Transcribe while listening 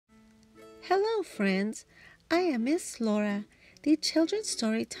Hello, friends. I am Miss Laura, the Children's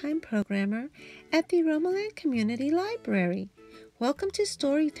Storytime programmer at the ROMOLAND Community Library. Welcome to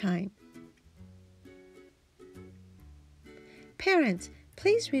Storytime. Parents,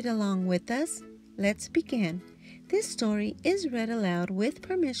 please read along with us. Let's begin. This story is read aloud with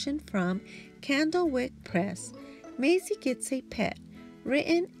permission from Candlewick Press. Maisie Gets a Pet,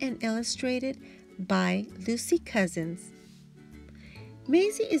 written and illustrated by Lucy Cousins.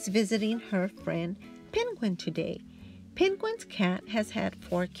 Maisie is visiting her friend Penguin today. Penguin's cat has had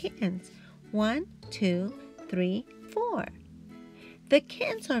 4 kittens. 1, 2, 3, 4. The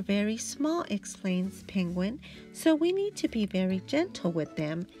kittens are very small, explains Penguin, so we need to be very gentle with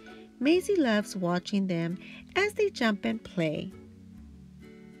them. Maisie loves watching them as they jump and play.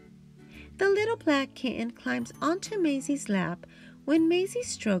 The little black kitten climbs onto Maisie's lap. When Maisie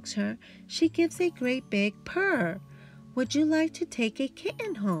strokes her, she gives a great big purr. "Would you like to take a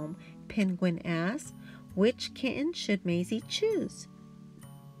kitten home?" Penguin asks. Which kitten should Maisie choose?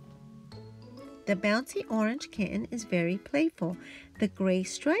 The bouncy orange kitten is very playful. The gray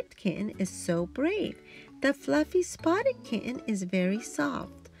striped kitten is so brave. The fluffy spotted kitten is very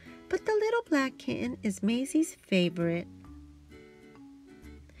soft. But the little black kitten is Maisie's favorite.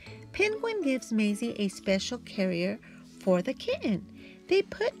 Penguin gives Maisie a special carrier for the kitten. They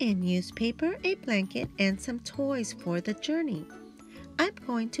put in newspaper, a blanket, and some toys for the journey. "I'm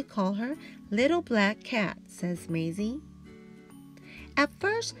going to call her Little Black Cat," says Maisie. At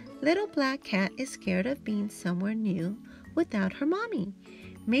first, Little Black Cat is scared of being somewhere new without her mommy.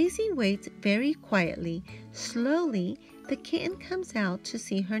 Maisie waits very quietly. Slowly, the kitten comes out to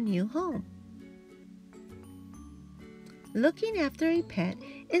see her new home. Looking after a pet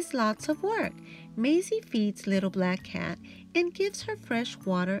is lots of work. Maisie feeds Little Black Cat and gives her fresh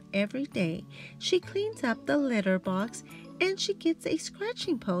water every day. She cleans up the litter box and she gets a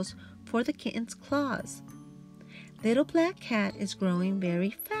scratching post for the kitten's claws. Little Black Cat is growing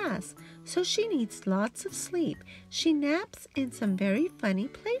very fast, so she needs lots of sleep. She naps in some very funny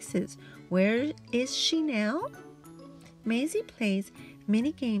places. Where is she now? Maisie plays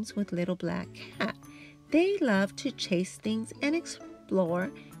many games with Little Black Cat. They love to chase things and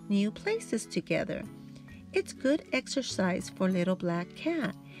explore new places together. It's good exercise for Little Black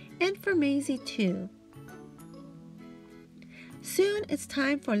Cat and for Maisie too. Soon it's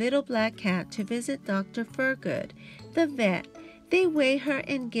time for Little Black Cat to visit Dr. Furgood, the vet. They weigh her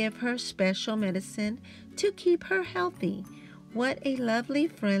and give her special medicine to keep her healthy. "What a lovely,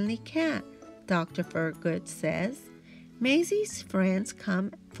 friendly cat," Dr. Furgood says. Maisie's friends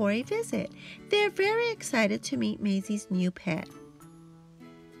come for a visit. They're very excited to meet Maisie's new pet.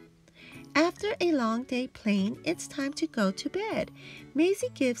 After a long day playing, it's time to go to bed.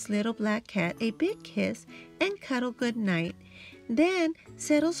 Maisie gives Little Black Cat a big kiss and cuddle good night, then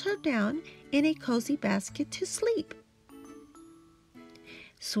settles her down in a cozy basket to sleep.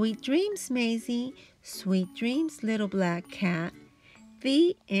 Sweet dreams, Maisie. Sweet dreams, Little Black Cat.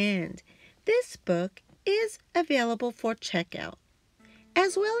 The end. This book is available for checkout,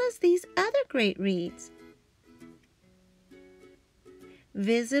 as well as these other great reads.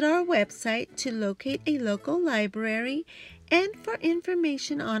 Visit our website to locate a local library and for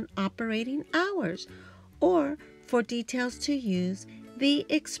information on operating hours or for details to use the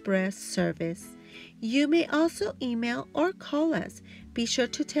express service. You may also email or call us. Be sure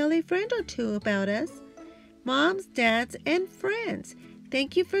to tell a friend or two about us. Moms, dads, and friends,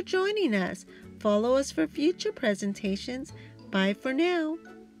 thank you for joining us. Follow us for future presentations. Bye for now.